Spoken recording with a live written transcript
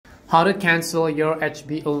How to cancel your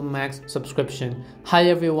HBO Max subscription. Hi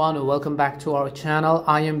everyone, welcome back to our channel.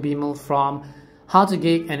 I am Bimal from How to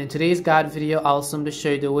Geek, and in today's guide video I'll simply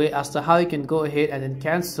show you the way as to how you can go ahead and then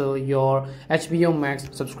cancel your HBO Max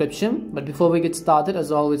subscription. But before we get started, as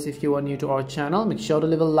always, if you are new to our channel, make sure to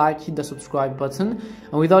leave a like, hit the subscribe button,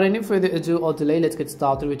 and without any further ado or delay, let's get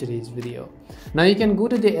started with today's video. Now you can go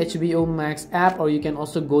to the HBO Max app, or you can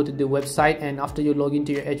also go to the website, and after you log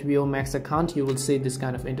into your HBO Max account you will see this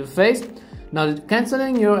kind of interface. Now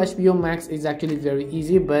cancelling your HBO Max is actually very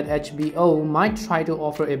easy, but HBO might try to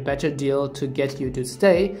offer a better deal to get you to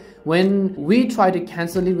stay. When we tried to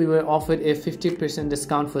cancel it, we were offered a 50%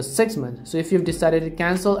 discount for 6 months. So if you've decided to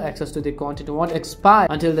cancel, access to the content won't expire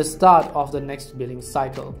until the start of the next billing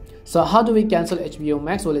cycle. So how do we cancel HBO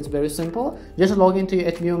Max? Well, it's very simple. Just log into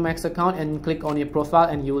your HBO Max account and click on your profile,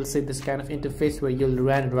 and you will see this kind of interface where you'll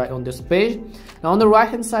land right on this page. Now on the right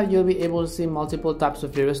hand side, you'll be able to see multiple types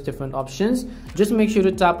of various different options. Just make sure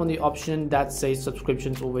to tap on the option that says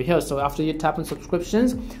subscriptions over here. So after you tap on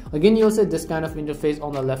subscriptions, again you'll see this kind of interface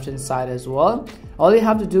on the left hand side as well. All you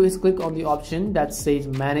have to do is click on the option that says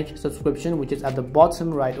manage subscription, which is at the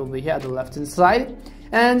bottom right over here at the left hand side,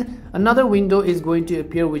 and another window is going to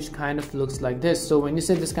appear which kind of looks like this. So when you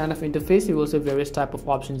see this kind of interface, you will see various type of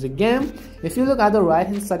options again. If you look at the right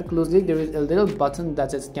hand side closely, there is a little button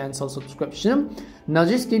that says cancel subscription. Now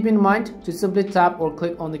just keep in mind to simply tap or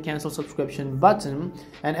click on the cancel subscription button,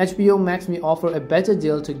 and HBO Max may offer a better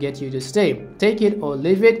deal to get you to stay. Take it or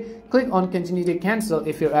leave it. Click on continue to cancel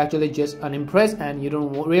if you're actually just unimpressed and you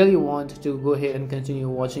don't really want to go ahead and continue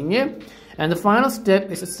watching it. And the final step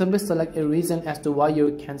is to simply select a reason as to why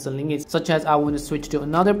you're canceling it, such as I want to switch to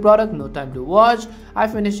another product, no time to watch, I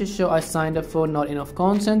finished the show I signed up for, not enough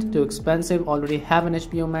content, too expensive, already have an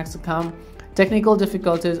HBO Max account, technical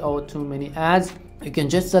difficulties, or too many ads. You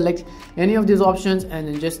can just select any of these options and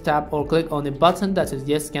then just tap or click on the button that says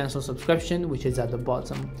yes, cancel subscription, which is at the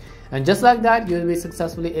bottom. And just like that, you'll be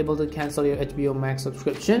successfully able to cancel your HBO Max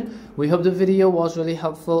subscription. We hope the video was really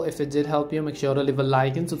helpful. If it did help you, make sure to leave a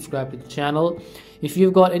like and subscribe to the channel. If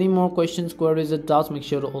you've got any more questions, queries, or doubts, make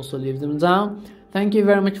sure to also leave them down. Thank you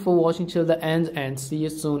very much for watching till the end, and see you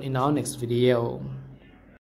soon in our next video.